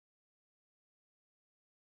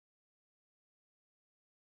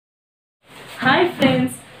Hi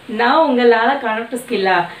friends, நான் உங்க lalacorner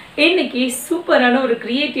ஸ்கில்லா இன்னைக்கு சூப்பரான ஒரு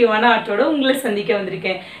கிரியேட்டிவான ஆர்ட்டோட உங்களை சந்திக்க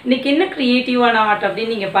வந்திருக்கேன். இன்னைக்கு என்ன கிரியேட்டிவான ஆர்ட் அப்படி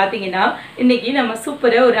நீங்க பாத்தீங்கன்னா, இன்னைக்கு நம்ம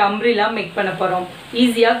சூப்பரா ஒரு அம்ப்ரெல்லா மேக் பண்ண போறோம்.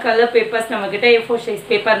 ஈஸியா கலர் பேப்பர்ஸ் நம்மகிட்ட A4 சைஸ்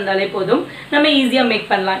பேப்பர் இருந்தாலே போதும், நம்ம ஈஸியா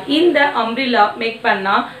மேக் பண்ணலாம். இந்த அம்ப்ரெல்லா மேக்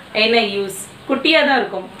பண்ணா என்ன யூஸ்? குட்டியா தான்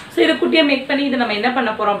இருக்கும். சோ இத குட்டியா மேக் பண்ணி இத நம்ம என்ன பண்ண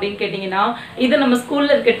போறோம் அப்படினு கேட்டிங்கனா, இத நம்ம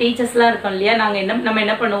ஸ்கூல்ல இருக்க டீச்சர்ஸ்லாம் இருக்கோம் இல்லையா, நம்ம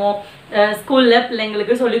என்ன பண்ணுவோம், ஸ்கூல்ல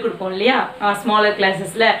பிள்ளைங்களுக்கு சொல்லி கொடுப்போம் இல்லையா, ஸ்மாலர்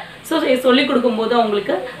கிளாसेसல. சோ சொல்லி கொடுக்கும்போது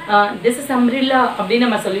அவங்களுக்கு this is umbrella அப்படி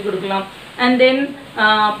நம்ம சொல்லி கொடுக்கலாம். and then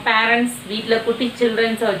parents வீட்ல குட்டி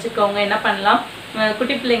childrens வச்சுக்கோங்க என்ன பண்ணலாம்,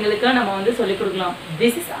 குட்டி பிள்ளைங்களுக்கு நம்ம வந்து சொல்லி கொடுக்கலாம்.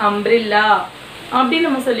 this is umbrella அப்படி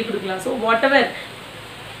நம்ம சொல்லி கொடுக்கலாம். so whatever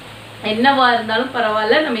என்னவா இருந்தாலும்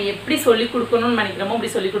பரவாயில்லை, நம்ம எப்படி சொல்லி கொடுக்கணும்னு நினைக்கிறோமோ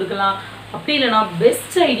அப்படி சொல்லி கொடுக்கலாம். அப்படி இல்லைனா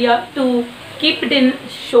best idea to keep it in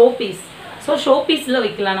show piece. So show பீஸில்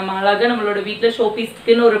வைக்கலாம். நம்ம அழகாக நம்மளோட வீட்டில் ஷோ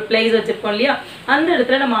பீஸ்க்குன்னு ஒரு பிளேஸ் வச்சுருக்கோம் இல்லையா, அந்த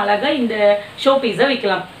இடத்துல நம்ம அழகாக இந்த ஷோ பீஸை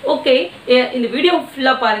வைக்கலாம். ஓகே, இந்த வீடியோ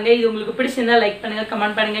ஃபுல்லாக பாருங்கள். இது உங்களுக்கு பிடிச்சிருந்தா லைக் பண்ணுங்கள்,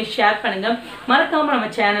 கமெண்ட் பண்ணுங்கள், ஷேர் பண்ணுங்கள். மறக்காமல்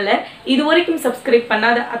நம்ம சேனலை இது வரைக்கும் சப்ஸ்கிரைப்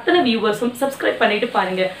பண்ணாத அத்தனை வியூவர்ஸும் சப்ஸ்கிரைப் பண்ணிவிட்டு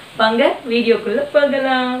பாருங்கள். வாங்க வீடியோக்குள்ளே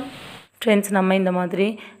போகலாம். ஃப்ரெண்ட்ஸ், நம்ம இந்த மாதிரி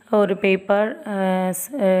ஒரு paper,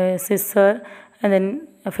 scissor and then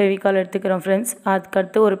Fevicol எடுத்துக்கிறோம் ஃப்ரெண்ட்ஸ்.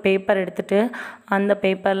 அதுக்கடுத்து ஒரு பேப்பர் எடுத்துகிட்டு அந்த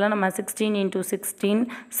பேப்பரில் நம்ம 16 × 16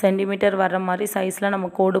 சென்டிமீட்டர் வர்ற மாதிரி சைஸில் நம்ம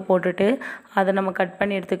கோடு போட்டுட்டு அதை நம்ம கட்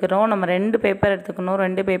பண்ணி எடுத்துக்கிறோம். நம்ம 2 பேப்பர் எடுத்துக்கணும்.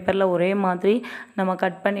 2 பேப்பரில் ஒரே மாதிரி நம்ம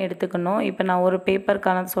கட் பண்ணி எடுத்துக்கணும். இப்போ நான் ஒரு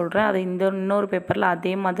பேப்பருக்கான சொல்கிறேன், அது இன்னொரு பேப்பரில்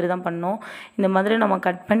அதே மாதிரி தான் பண்ணணும். இந்த மாதிரி நம்ம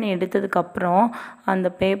கட் பண்ணி எடுத்ததுக்கப்புறம் அந்த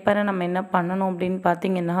பேப்பரை நம்ம என்ன பண்ணணும் அப்படின்னு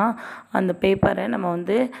பார்த்திங்கன்னா, அந்த பேப்பரை நம்ம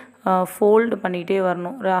வந்து ஃபோல்டு பண்ணிகிட்டே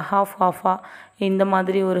வரணும். ஹாஃபாக இந்த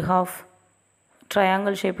மாதிரி ஒரு ஹாஃப்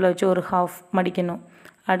ட்ரையாங்கிள் ஷேப்பில் வச்சு ஒரு ஹாஃப் மடிக்கணும்.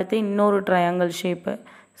 அடுத்து இன்னொரு ட்ரையாங்கிள் ஷேப்பு.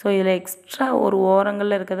 ஸோ இதில் எக்ஸ்ட்ரா ஒரு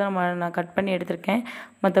ஓரங்களில் இருக்கிறத நான் கட் பண்ணி எடுத்திருக்கேன்.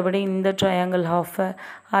 மற்றபடி இந்த ட்ரையாங்கிள் ஹாஃபை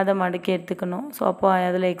அதை மடக்கி எடுத்துக்கணும். ஸோ அப்போ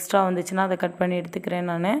அதில் எக்ஸ்ட்ரா வந்துச்சுன்னா அதை கட் பண்ணி எடுத்துக்கிறேன்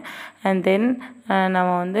நான். அண்ட் தென்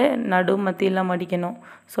நம்ம வந்து நடு மத்தியில் மடிக்கணும்.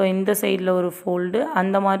 ஸோ இந்த சைடில் ஒரு ஃபோல்டு,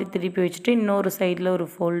 அந்த மாதிரி திருப்பி வச்சுட்டு இன்னொரு சைடில் ஒரு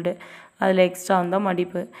ஃபோல்டு, அதில் எக்ஸ்ட்ரா வந்தால்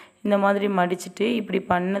மடிப்பு. இந்த மாதிரி மடிச்சுட்டு இப்படி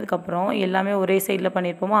பண்ணதுக்கப்புறம் எல்லாமே ஒரே சைடில்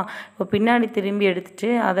பண்ணியிருப்போமா, இப்போ பின்னாடி திரும்பி எடுத்துகிட்டு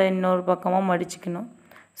அதை இன்னொரு பக்கமாக மடிச்சுக்கணும்.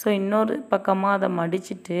 ஸோ இன்னொரு பக்கமாக அதை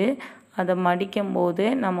மடிச்சுட்டு அதை மடிக்கும்போது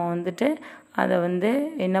நம்ம வந்துட்டு அதை வந்து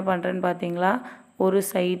என்ன பண்ணுறேன்னு பார்த்தீங்களா, ஒரு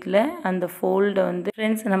சைடில் அந்த ஃபோல்டை வந்து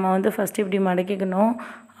ஃப்ரெண்ட்ஸ் நம்ம வந்து ஃபஸ்ட்டு இப்படி மடக்கிக்கணும்.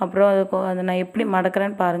 அப்புறம் அதை நான் எப்படி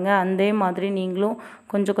மடக்கிறேன்னு பாருங்கள். அதே மாதிரி நீங்களும்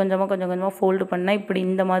கொஞ்சம் கொஞ்சமாக ஃபோல்டு பண்ணால் இப்படி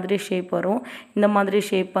இந்த மாதிரி ஷேப் வரும். இந்த மாதிரி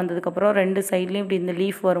ஷேப் வந்ததுக்கப்புறம் 2 சைட்லேயும் இப்படி இந்த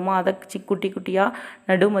லீஃப் வருமோ அதை குட்டி குட்டியாக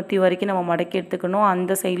நடுமத்தி வரைக்கும் நம்ம மடக்கி எடுத்துக்கணும்.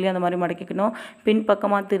 அந்த சைட்லேயும் அந்த மாதிரி மடக்கிக்கணும்.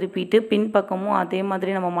 பின்பக்கமாக திருப்பிட்டு பின்பக்கமும் அதே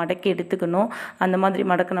மாதிரி நம்ம மடக்கி எடுத்துக்கணும். அந்த மாதிரி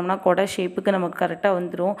மடக்கினோம்னா கொடை ஷேப்புக்கு நமக்கு கரெக்டாக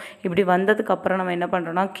வந்துடும். இப்படி வந்ததுக்கப்புறம் நம்ம என்ன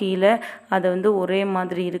பண்ணுறோன்னா, கீழே அதை வந்து ஒரே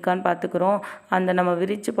மாதிரி இருக்கான்னு பார்த்துக்குறோம். அந்த நம்ம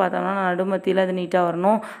விரித்து பார்த்தோம்னா நடுமத்தியில் அது நீட்டாக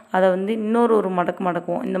வரணும். அதை வந்து ஒரு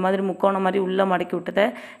மடக்குவோம். இந்த மாதிரி முக்கோணம் மாதிரி உள்ளே மடக்கி விட்டதை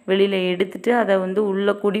வெளியில் எடுத்துட்டு அதை வந்து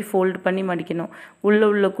உள்ளே கூடி ஃபோல்டு பண்ணி மடிக்கணும்.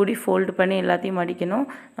 உள்ளே கூடி ஃபோல்டு பண்ணி எல்லாத்தையும் மடிக்கணும்.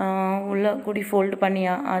 உள்ளே கூடி ஃபோல்டு பண்ணி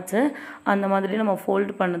ஆச்சு. அந்த மாதிரி நம்ம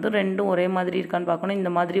ஃபோல்டு பண்ணதும் 2ம் ஒரே மாதிரி இருக்கான்னு பார்க்கணும்.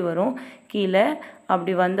 இந்த மாதிரி வரும் கீழே.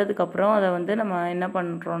 அப்படி வந்ததுக்கப்புறம் அதை வந்து நம்ம என்ன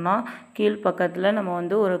பண்ணுறோன்னா, கீழ் பக்கத்தில் நம்ம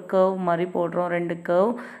வந்து ஒரு கர்வ் மாதிரி போடுறோம். 2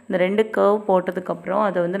 கர்வ். இந்த 2 கர்வ் போட்டதுக்கப்புறம்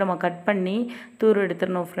அதை வந்து நம்ம கட் பண்ணி தூர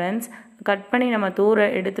எடுத்துடணும் ஃப்ரெண்ட்ஸ். கட் பண்ணி நம்ம தூர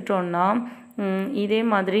எடுத்துட்டோன்னா இதே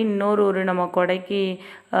மாதிரி ஒரு நம்ம கொடைக்கு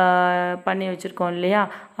பண்ணி வச்சுருக்கோம் இல்லையா,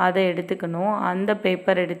 அதை எடுத்துக்கணும். அந்த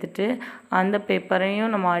பேப்பர் எடுத்துகிட்டு அந்த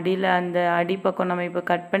பேப்பரையும் நம்ம அடியில் அந்த அடிப்பக்கம் நம்ம இப்போ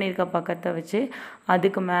கட் பண்ணியிருக்க பக்கத்தை வச்சு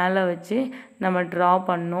அதுக்கு மேலே வச்சு நம்ம ட்ரா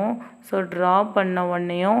பண்ணோம். ஸோ ட்ரா பண்ண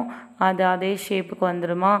உடனேயும் அது அதே ஷேப்புக்கு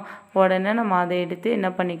வந்துடுமா, உடனே நம்ம அதை எடுத்து என்ன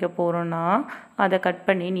பண்ணிக்க போகிறோன்னா, அதை கட்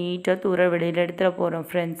பண்ணி நீட்டாக தூர வெளியில் எடுத்துகிட்டு போகிறோம்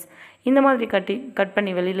ஃப்ரெண்ட்ஸ். இந்த மாதிரி கட்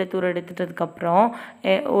பண்ணி வெளியில் தூர எடுத்துட்டதுக்கப்புறம்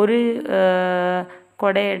ஒரு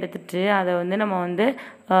கொடையை எடுத்துகிட்டு அதை வந்து நம்ம வந்து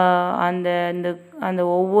அந்த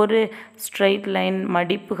ஒவ்வொரு ஸ்ட்ரைட் லைன்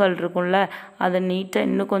மடிப்புகள் இருக்கும்ல, அதை நீட்டாக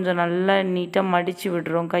இன்னும் கொஞ்சம் நல்லா நீட்டாக மடித்து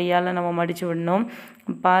விடுறோம். கையால் நம்ம மடித்து விடணும்.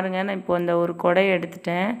 பாருங்கள், நான் இப்போ அந்த ஒரு கொடையை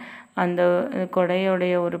எடுத்துட்டேன். அந்த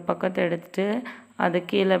கொடையோடைய ஒரு பக்கத்தை எடுத்துகிட்டு அதை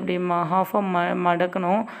கீழே அப்படி ஹாஃபாக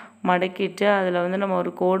மடக்கணும். மடக்கிட்டு அதில் வந்து நம்ம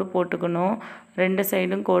ஒரு கோடு போட்டுக்கணும். 2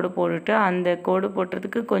 சைடும் கோடு போட்டுட்டு அந்த கோடு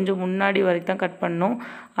போட்டுறதுக்கு கொஞ்சம் முன்னாடி வரைக்கும் தான் கட் பண்ணணும்.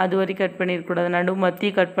 அது வரைக்கும் கட் பண்ணிடக்கூடாது. மத்தி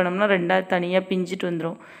கட் பண்ணோம்னா 2ஆக தனியாக பிஞ்சிட்டு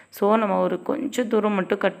வந்துடும். ஸோ நம்ம ஒரு கொஞ்சம் தூரம்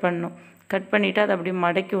மட்டும் கட் பண்ணணும். கட் பண்ணிவிட்டு அதை அப்படி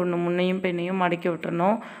மடக்கி விடணும். முன்னையும் பின்னையும் மடக்கி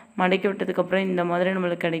விட்டுறணும். மடக்கி விட்டதுக்கப்புறம் இந்த மாதிரி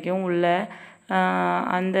நம்மளுக்கு கிடைக்கும். உள்ள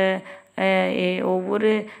அந்த ஒவ்வொரு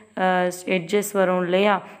எட்ஜஸ் வரும்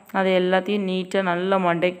இல்லையா, அதை எல்லாத்தையும் நீட்டாக நல்லா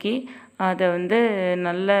மடக்கி அதை வந்து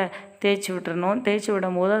நல்லா தேய்ச்சி விட்டுறணும். தேய்ச்சி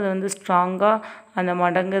விடும்போது அது வந்து ஸ்ட்ராங்காக அந்த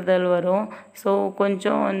மடங்குதல் வரும். ஸோ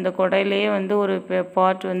கொஞ்சம் இந்த குடையிலேயே வந்து ஒரு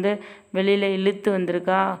பார்ட் வந்து வெளியில் இழுத்து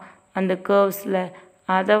வந்திருக்கா அந்த கர்வ்ஸில்,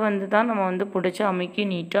 அதை வந்து தான் நம்ம வந்து பிடிச்சி அமுக்கி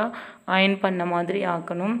நீட்டாக அயன் பண்ண மாதிரி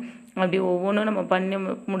ஆக்கணும். அப்படி ஒவ்வொன்றும் நம்ம பண்ணி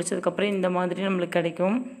முடிச்சதுக்கப்புறம் இந்த மாதிரி நம்மளுக்கு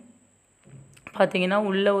கிடைக்கும். பார்த்திங்கன்னா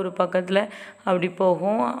உள்ளே ஒரு பக்கத்தில் அப்படி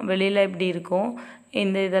போகும், வெளியில் இப்படி இருக்கும்.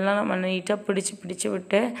 இந்த இதெல்லாம் நம்ம நீட்டாக பிடிச்சி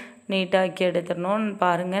விட்டு நீட்டாக்கி எடுத்துடணும்.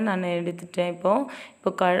 பாருங்கள் நான் எடுத்துட்டேன். இப்போ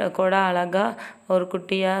கொடை அழகாக ஒரு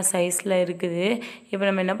குட்டியாக சைஸில் இருக்குது. இப்போ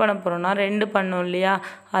நம்ம என்ன பண்ண போகிறோம்னா 2 பண்ணோம் இல்லையா,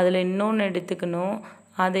 அதில் இன்னொன்று எடுத்துக்கணும்.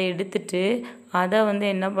 அதை எடுத்துட்டு அதை வந்து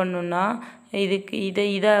என்ன பண்ணணுன்னா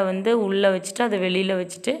இதை வந்து உள்ளே வச்சுட்டு அதை வெளியில்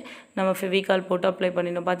வச்சுட்டு நம்ம ஃபெவிகால் போட்டு அப்ளை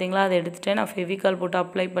பண்ணிடணும். பார்த்தீங்களா, அதை எடுத்துகிட்டேன். நான் ஃபெவிகால் போட்டு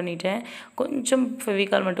அப்ளை பண்ணிட்டேன். கொஞ்சம்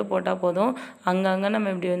ஃபெவிகால் மட்டும் போட்டால் போதும். அங்கங்கே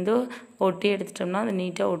நம்ம இப்படி வந்து ஒட்டி எடுத்துட்டோம்னா அது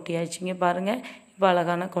நீட்டாக ஒட்டியாச்சுங்க. பாருங்கள், இப்போ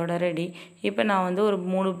அழகான கொடை ரெடி. இப்போ நான் வந்து ஒரு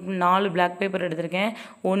 4 பிளாக் பேப்பர் எடுத்திருக்கேன்.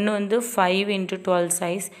 ஒன்று வந்து 5x12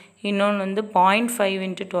 சைஸ், இன்னொன்று வந்து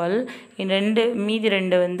 0.5x12, மீதி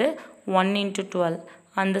 2 வந்து 1x12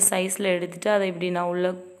 அந்த சைஸில் எடுத்துகிட்டு அதை இப்படி நான் உள்ளே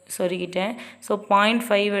சொருகிட்டேன். ஸோ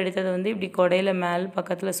 0.5 எடுத்தது வந்து இப்படி கொடையில் மேல்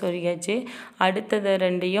பக்கத்தில் சொருகியாச்சு. அடுத்தது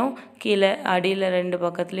 2ஐயும் கீழே அடியில் 2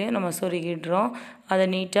 பக்கத்துலேயும் நம்ம சொருகிடுறோம். அதை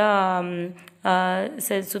நீட்டாக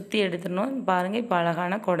சுற்றி எடுத்துடணும். பாருங்கள், இப்போ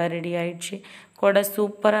அழகான கொடை ரெடி ஆயிடுச்சு. கொடை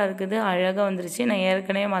சூப்பராக இருக்குது, அழகாக வந்துருச்சு. நான்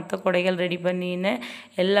ஏற்கனவே மற்ற கொடைகள் ரெடி பண்ணினேன்.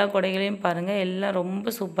 எல்லா கொடைகளையும் பாருங்கள், எல்லாம் ரொம்ப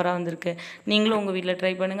சூப்பராக வந்திருக்கு. நீங்களும் உங்கள் வீட்டில்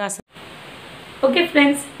ட்ரை பண்ணுங்கள். ஓகே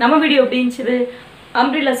ஃப்ரெண்ட்ஸ், நம்ம வீடியோ எப்படி இருந்துச்சு?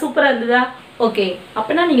 அம்ப்ரெல்லா சூப்பராக இருந்ததா? ஓகே,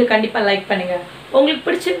 அப்போனா நீங்கள் கண்டிப்பாக லைக் பண்ணுங்கள். உங்களுக்கு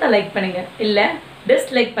பிடிச்சிருந்தா லைக் பண்ணுங்கள், இல்லை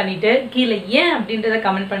டிஸ்லைக் பண்ணிவிட்டு கீழே ஏன் அப்படின்றத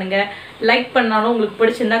கமெண்ட் பண்ணுங்கள். லைக் பண்ணாலும் உங்களுக்கு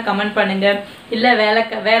பிடிச்சிருந்தா கமெண்ட் பண்ணுங்கள். இல்லை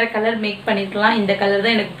வேறு கலர் மேக் பண்ணியிருக்கலாம், இந்த கலர்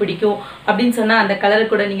தான் எனக்கு பிடிக்கும் அப்படின்னு சொன்னால் அந்த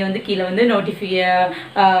கலர் கூட நீங்கள் வந்து கீழே வந்து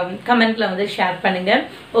கமெண்ட்டில் வந்து ஷேர் பண்ணுங்கள்.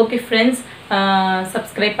 ஓகே ஃப்ரெண்ட்ஸ்,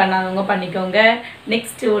 சப்ஸ்கிரைப் பண்ணாதவங்க பண்ணிக்கோங்க.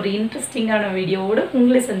 நெக்ஸ்ட் ஒரு இன்ட்ரெஸ்டிங்கான வீடியோவோடு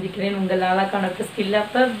உங்களை சந்திக்கிறேன். உங்கள் லாலாக்கான ஸ்கில்ல.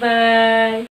 பை.